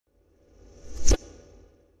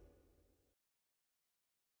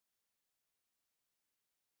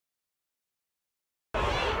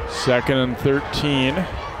Second and 13.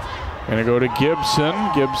 Gonna go to Gipson.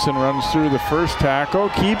 Gipson runs through the first tackle,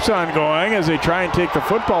 keeps on going as they try and take the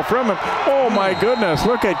football from him. Oh my goodness,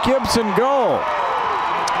 look at Gipson go.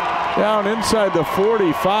 Down inside the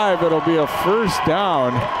 45, it'll be a first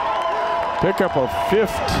down. Pick up a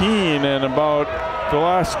 15, and about the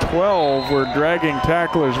last 12 were dragging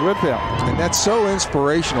tacklers with him. And that's so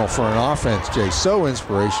inspirational for an offense, Jay. So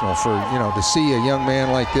inspirational for, you know, to see a young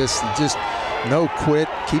man like this, just no quit,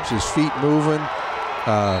 keeps his feet moving.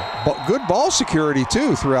 Good ball security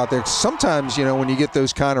too throughout there. Sometimes, you know, when you get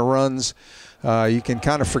those kind of runs, you can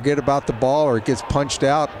kind of forget about the ball or it gets punched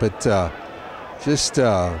out, but just